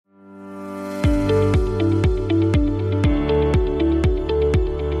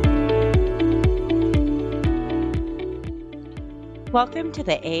Welcome to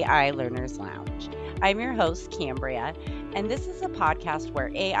the AI Learners Lounge. I'm your host, Cambria, and this is a podcast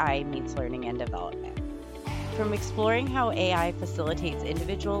where AI meets learning and development. From exploring how AI facilitates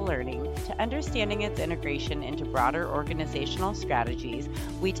individual learning to understanding its integration into broader organizational strategies,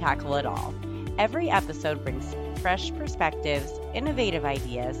 we tackle it all. Every episode brings fresh perspectives, innovative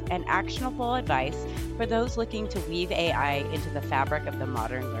ideas, and actionable advice for those looking to weave AI into the fabric of the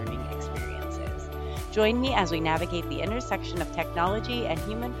modern learning experiences. Join me as we navigate the intersection of technology and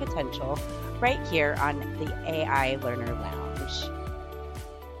human potential right here on the AI Learner Lounge.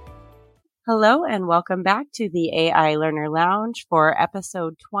 Hello and welcome back to the AI Learner Lounge for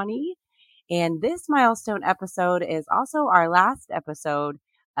episode 20. And this milestone episode is also our last episode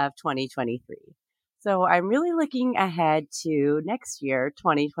of 2023. So I'm really looking ahead to next year,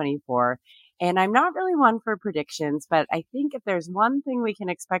 2024. And I'm not really one for predictions, but I think if there's one thing we can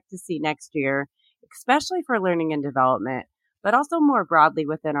expect to see next year, especially for learning and development, but also more broadly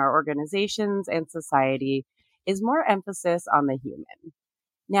within our organizations and society, is more emphasis on the human.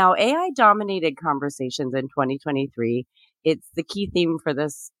 Now, AI dominated conversations in 2023. It's the key theme for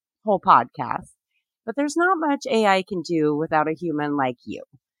this whole podcast, but there's not much AI can do without a human like you.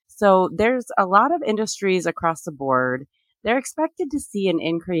 So there's a lot of industries across the board. They're expected to see an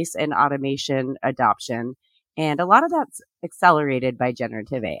increase in automation adoption, and a lot of that's accelerated by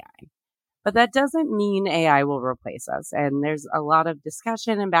generative AI. But that doesn't mean AI will replace us. And there's a lot of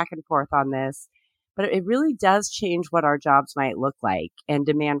discussion and back and forth on this. But it really does change what our jobs might look like and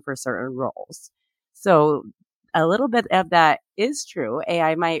demand for certain roles. So a little bit of that is true.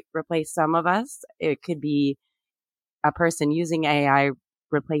 AI might replace some of us. It could be a person using AI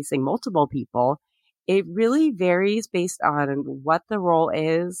replacing multiple people. It really varies based on what the role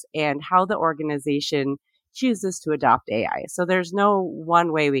is and how the organization chooses to adopt AI. So there's no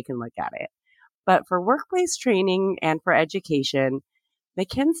one way we can look at it. But for workplace training and for education,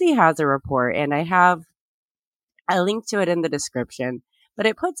 McKinsey has a report, and I have a link to it in the description, but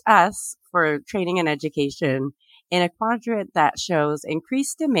it puts us for training and education in a quadrant that shows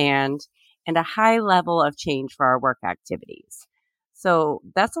increased demand and a high level of change for our work activities. So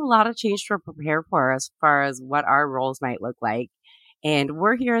that's a lot of change to prepare for as far as what our roles might look like. And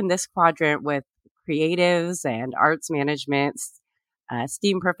we're here in this quadrant with creatives and arts management,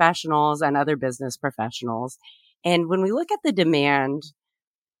 STEAM professionals, and other business professionals. And when we look at the demand,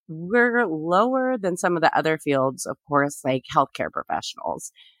 we're lower than some of the other fields, of course, like healthcare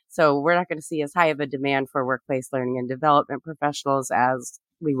professionals. So we're not going to see as high of a demand for workplace learning and development professionals as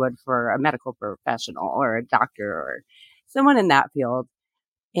we would for a medical professional or a doctor or someone in that field.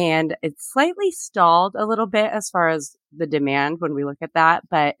 And it's slightly stalled a little bit as far as the demand when we look at that,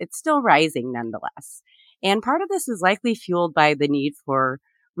 but it's still rising nonetheless. And part of this is likely fueled by the need for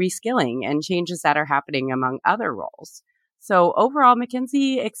reskilling and changes that are happening among other roles. So overall,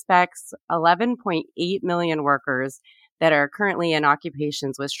 McKinsey expects 11.8 million workers that are currently in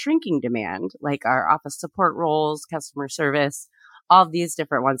occupations with shrinking demand, like our office support roles, customer service, all of these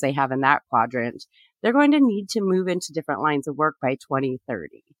different ones they have in that quadrant. They're going to need to move into different lines of work by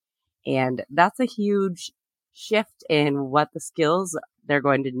 2030. And that's a huge shift in what the skills they're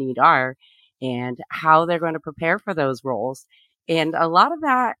going to need are and how they're going to prepare for those roles. And a lot of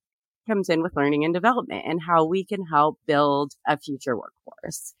that comes in with learning and development and how we can help build a future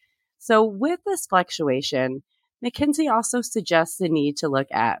workforce. So with this fluctuation, McKinsey also suggests the need to look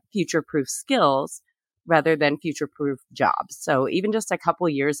at future-proof skills rather than future-proof jobs. So even just a couple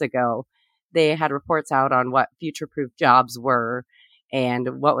years ago, they had reports out on what future-proof jobs were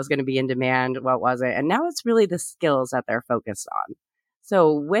and what was going to be in demand, what wasn't. And now it's really the skills that they're focused on.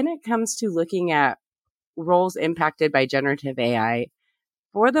 So when it comes to looking at roles impacted by generative AI,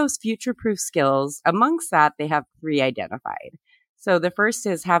 for those future-proof skills, amongst that, they have 3 identified. So the first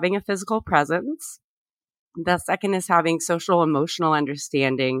is having a physical presence. The second is having social emotional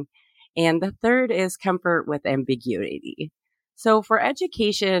understanding. And the third is comfort with ambiguity. So for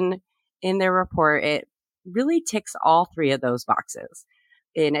education, in their report, it really ticks all 3 of those boxes.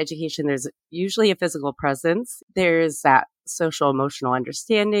 In education, there's usually a physical presence. There's that social emotional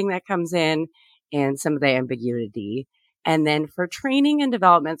understanding that comes in and some of the ambiguity. And then for training and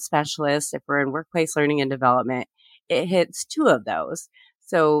development specialists, if we're in workplace learning and development, it hits 2 of those.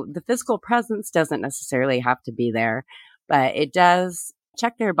 So the physical presence doesn't necessarily have to be there, but it does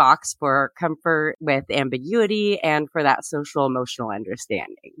check their box for comfort with ambiguity and for that social emotional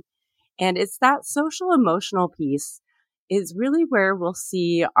understanding. And it's that social emotional piece is really where we'll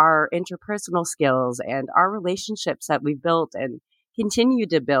see our interpersonal skills and our relationships that we built and continue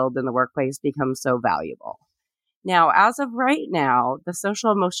to build in the workplace becomes so valuable. Now, as of right now, the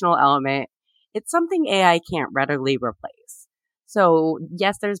social emotional element, it's something AI can't readily replace. So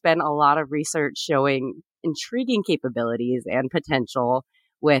yes, there's been a lot of research showing intriguing capabilities and potential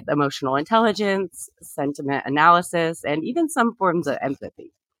with emotional intelligence, sentiment analysis, and even some forms of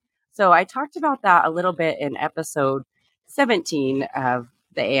empathy. So I talked about that a little bit in episode 17 of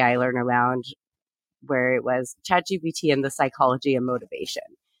the AI Learner Lounge, where it was ChatGPT and the psychology of motivation.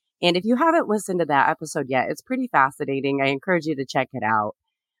 And if you haven't listened to that episode yet, it's pretty fascinating. I encourage you to check it out.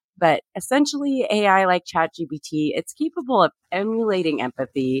 But essentially, AI like ChatGPT, it's capable of emulating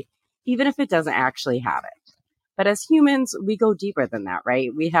empathy, even if it doesn't actually have it. But as humans, we go deeper than that, right?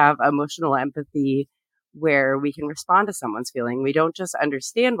 We have emotional empathy where we can respond to someone's feeling. We don't just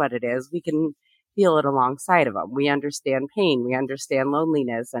understand what it is, we can feel it alongside of them. We understand pain, we understand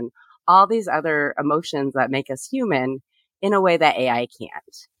loneliness, and all these other emotions that make us human in a way that AI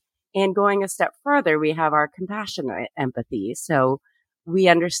can't. And going a step further, we have our compassionate empathy. So we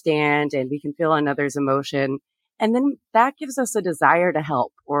understand and we can feel another's emotion. And then that gives us a desire to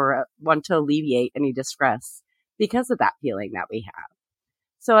help or want to alleviate any distress because of that feeling that we have.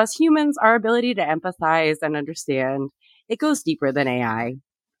 So as humans, our ability to empathize and understand, it goes deeper than AI.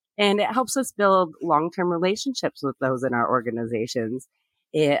 And it helps us build long-term relationships with those in our organizations.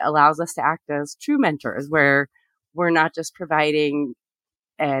 It allows us to act as true mentors where we're not just providing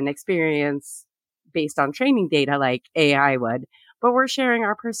an experience based on training data like AI would, but we're sharing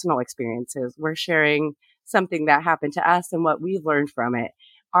our personal experiences. We're sharing something that happened to us and what we've learned from it,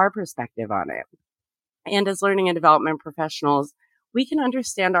 our perspective on it. And as learning and development professionals, we can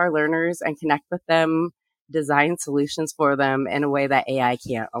understand our learners and connect with them, design solutions for them in a way that AI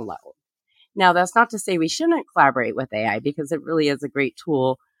can't alone. Now, that's not to say we shouldn't collaborate with AI because it really is a great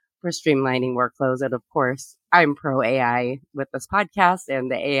tool for streamlining workflows. And of course, I'm pro AI with this podcast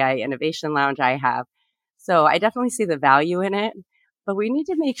and the AI Innovation Lounge I have. So I definitely see the value in it, but we need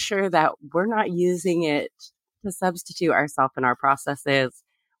to make sure that we're not using it to substitute ourselves in our processes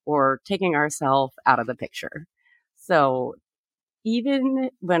or taking ourselves out of the picture. So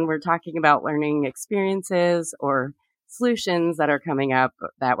even when we're talking about learning experiences or solutions that are coming up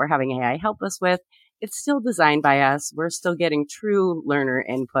that we're having AI help us with, it's still designed by us. We're still getting true learner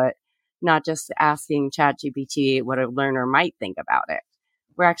input, not just asking ChatGPT what a learner might think about it.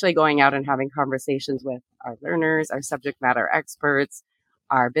 We're actually going out and having conversations with our learners, our subject matter experts,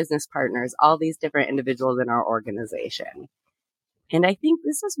 our business partners, all these different individuals in our organization. And I think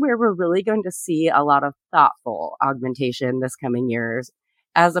this is where we're really going to see a lot of thoughtful augmentation this coming years,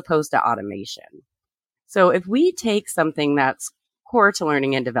 as opposed to automation. So if we take something that's core to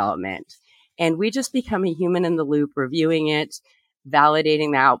learning and development, and we just become a human in the loop, reviewing it,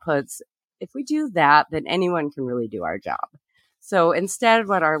 validating the outputs, if we do that, then anyone can really do our job. So instead,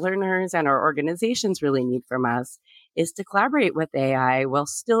 what our learners and our organizations really need from us is to collaborate with AI while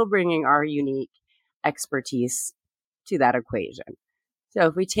still bringing our unique expertise to that equation. So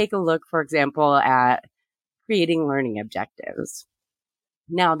if we take a look, for example, at creating learning objectives.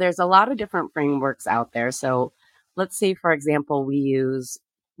 Now, there's a lot of different frameworks out there. So let's say, for example, we use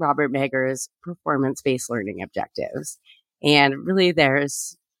Robert Mager's performance-based learning objectives. And really,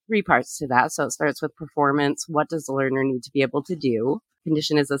 there's three parts to that. So it starts with performance. What does the learner need to be able to do?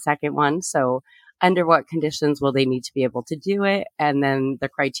 Condition is the second one. So under what conditions will they need to be able to do it? And then the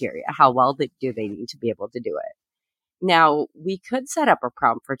criteria. How well do they need to be able to do it? Now, we could set up a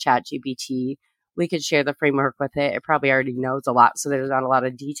prompt for ChatGPT. We could share the framework with it. It probably already knows a lot, so there's not a lot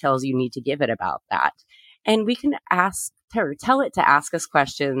of details you need to give it about that. And we can tell it to ask us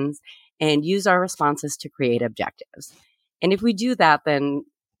questions and use our responses to create objectives. And if we do that, then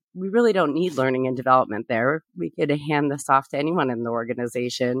we really don't need learning and development there. We could hand this off to anyone in the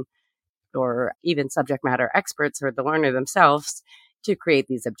organization or even subject matter experts or the learner themselves to create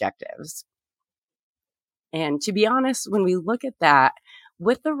these objectives. And to be honest, when we look at that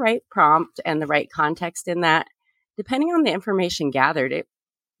with the right prompt and the right context in that, depending on the information gathered, it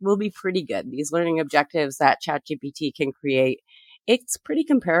will be pretty good. These learning objectives that ChatGPT can create, it's pretty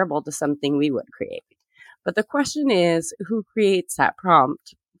comparable to something we would create. But the question is, who creates that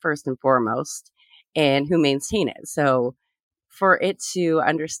prompt first and foremost, and who maintains it? So for it to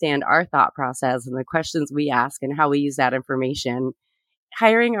understand our thought process and the questions we ask and how we use that information,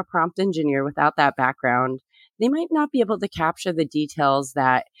 hiring a prompt engineer without that background, they might not be able to capture the details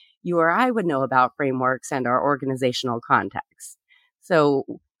that you or I would know about frameworks and our organizational context. So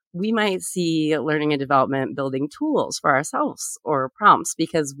we might see learning and development building tools for ourselves or prompts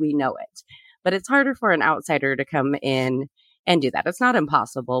because we know it. But it's harder for an outsider to come in and do that. It's not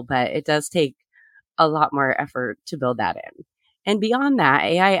impossible, but it does take a lot more effort to build that in. And beyond that,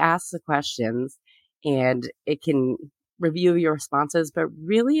 AI asks the questions and it can review your responses, but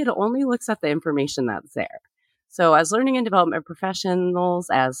really it only looks at the information that's there. So as learning and development professionals,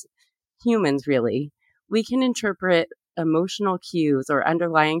 as humans really, we can interpret emotional cues or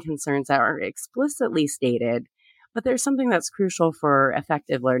underlying concerns that are explicitly stated, but there's something that's crucial for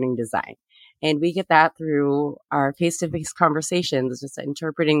effective learning design. And we get that through our face-to-face conversations, just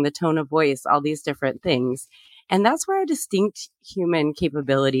interpreting the tone of voice, all these different things. And that's where our distinct human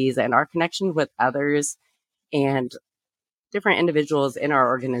capabilities and our connection with others and different individuals in our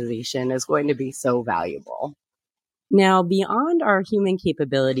organization is going to be so valuable. Now, beyond our human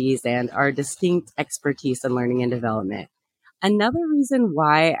capabilities and our distinct expertise in learning and development, another reason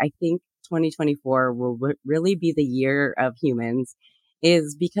why I think 2024 will really be the year of humans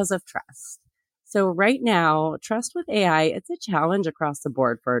is because of trust. So right now, trust with AI, it's a challenge across the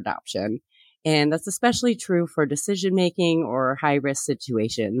board for adoption. And that's especially true for decision making or high risk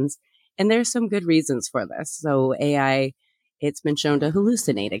situations. And there's some good reasons for this. So AI, it's been shown to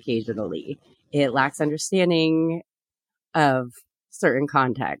hallucinate occasionally. It lacks understanding of certain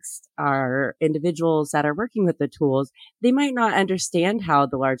contexts. Our individuals that are working with the tools, they might not understand how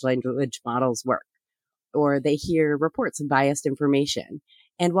the large language models work, or they hear reports of biased information.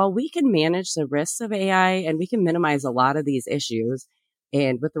 And while we can manage the risks of AI and we can minimize a lot of these issues,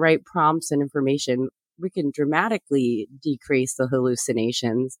 and with the right prompts and information, we can dramatically decrease the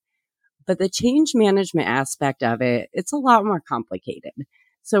hallucinations. But the change management aspect of it, it's a lot more complicated.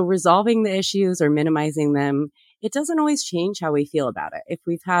 So resolving the issues or minimizing them, it doesn't always change how we feel about it. If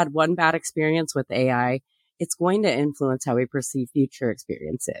we've had one bad experience with AI, it's going to influence how we perceive future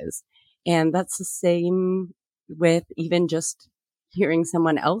experiences. And that's the same with even just hearing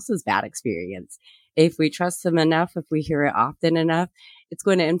someone else's bad experience. If we trust them enough, if we hear it often enough, it's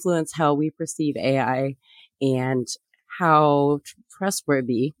going to influence how we perceive AI and how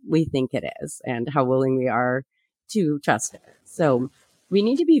trustworthy we think it is and how willing we are to trust it. So we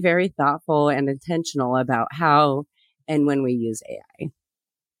need to be very thoughtful and intentional about how and when we use AI.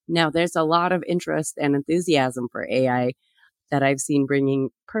 Now, there's a lot of interest and enthusiasm for AI that I've seen bringing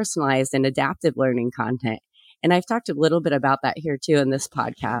personalized and adaptive learning content. And I've talked a little bit about that here too in this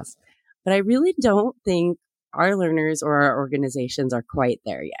podcast. But I really don't think our learners or our organizations are quite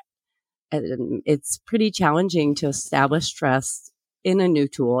there yet. And it's pretty challenging to establish trust in a new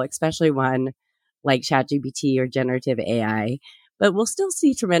tool, especially one like ChatGPT or generative AI. But we'll still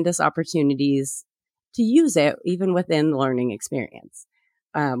see tremendous opportunities to use it even within the learning experience.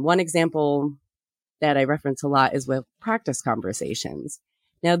 One example that I reference a lot is with practice conversations.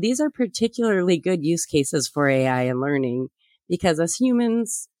 Now, these are particularly good use cases for AI and learning because as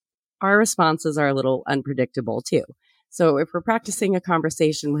humans, our responses are a little unpredictable too. So if we're practicing a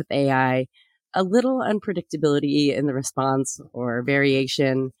conversation with AI, a little unpredictability in the response or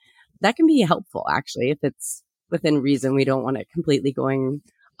variation, that can be helpful actually if it's within reason. We don't want it completely going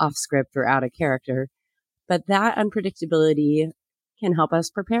off script or out of character. But that unpredictability can help us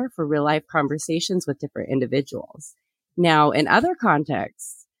prepare for real life conversations with different individuals. Now, in other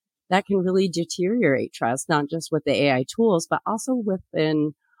contexts, that can really deteriorate trust, not just with the AI tools, but also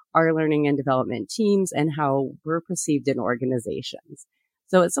within our learning and development teams and how we're perceived in organizations.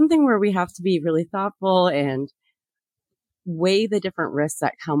 So it's something where we have to be really thoughtful and weigh the different risks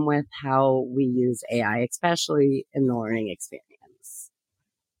that come with how we use AI, especially in the learning experience.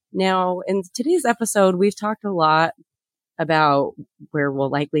 Now, in today's episode, we've talked a lot about where we'll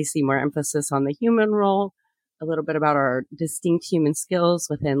likely see more emphasis on the human role, a little bit about our distinct human skills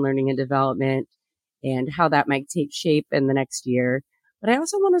within learning and development and how that might take shape in the next year. But I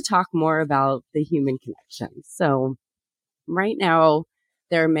also want to talk more about the human connection. So right now,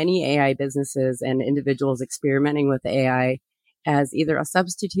 there are many AI businesses and individuals experimenting with AI as either a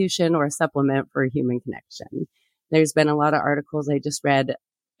substitution or a supplement for human connection. There's been a lot of articles. I just read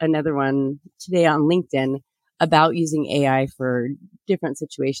another one today on LinkedIn about using AI for different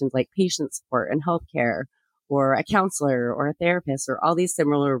situations like patient support and healthcare, or a counselor or a therapist, or all these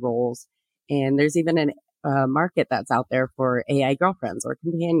similar roles. And there's even a market that's out there for AI girlfriends or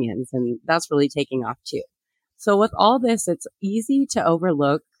companions, and that's really taking off too. So with all this, it's easy to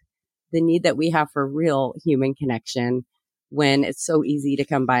overlook the need that we have for real human connection when it's so easy to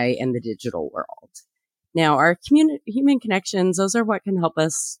come by in the digital world. Now, our human connections, those are what can help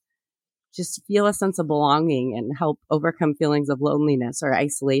us just feel a sense of belonging and help overcome feelings of loneliness or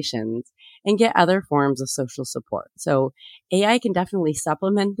isolation and get other forms of social support. So AI can definitely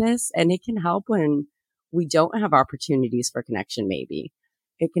supplement this, and it can help when we don't have opportunities for connection, maybe.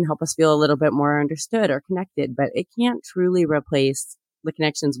 It can help us feel a little bit more understood or connected, but it can't truly replace the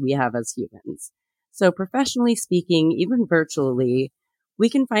connections we have as humans. So professionally speaking, even virtually, we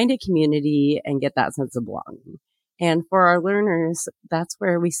can find a community and get that sense of belonging. And for our learners, that's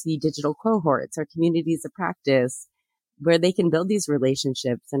where we see digital cohorts or communities of practice where they can build these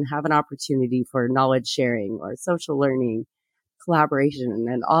relationships and have an opportunity for knowledge sharing or social learning, collaboration,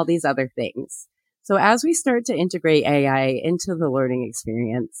 and all these other things. So as we start to integrate AI into the learning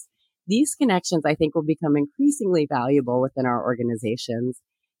experience, these connections, I think, will become increasingly valuable within our organizations.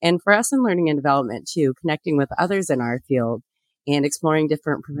 And for us in learning and development too, connecting with others in our field and exploring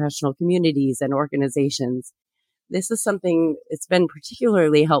different professional communities and organizations. This is something it's been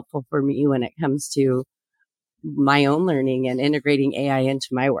particularly helpful for me when it comes to my own learning and integrating AI into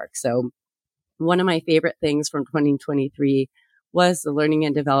my work. So one of my favorite things from 2023 was the learning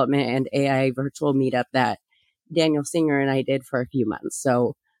and development and AI virtual meetup that Daniel Singer and I did for a few months.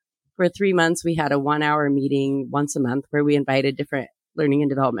 So for 3 months, we had a 1-hour meeting once a month where we invited different learning and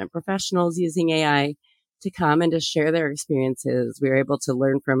development professionals using AI to come and to share their experiences. We were able to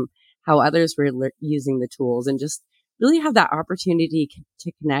learn from how others were using the tools and just really have that opportunity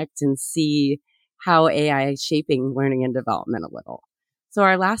to connect and see how AI is shaping learning and development a little. So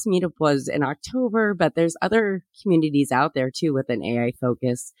our last meetup was in October, but there's other communities out there too with an AI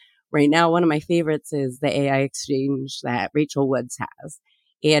focus. Right now, one of my favorites is the AI exchange that Rachel Woods has.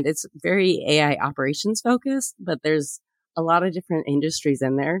 And it's very AI operations focused, but there's a lot of different industries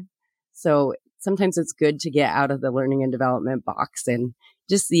in there. So sometimes it's good to get out of the learning and development box and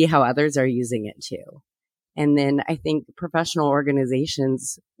just see how others are using it too. And then I think professional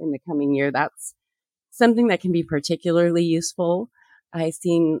organizations in the coming year, that's something that can be particularly useful. I've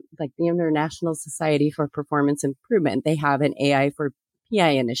seen like the International Society for Performance Improvement. They have an AI for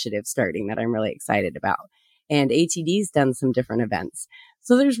PI initiative starting that I'm really excited about. And ATD's done some different events.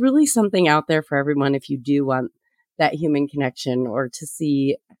 So there's really something out there for everyone if you do want that human connection or to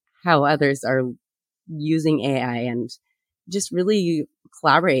see how others are using AI and just really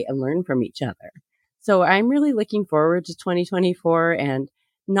collaborate and learn from each other. So I'm really looking forward to 2024 and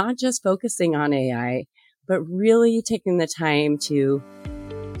not just focusing on AI, but really taking the time to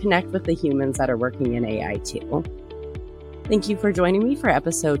connect with the humans that are working in AI too. Thank you for joining me for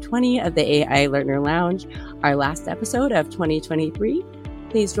episode 20 of the AI Learner Lounge, our last episode of 2023.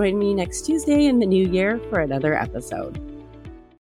 Please join me next Tuesday in the new year for another episode.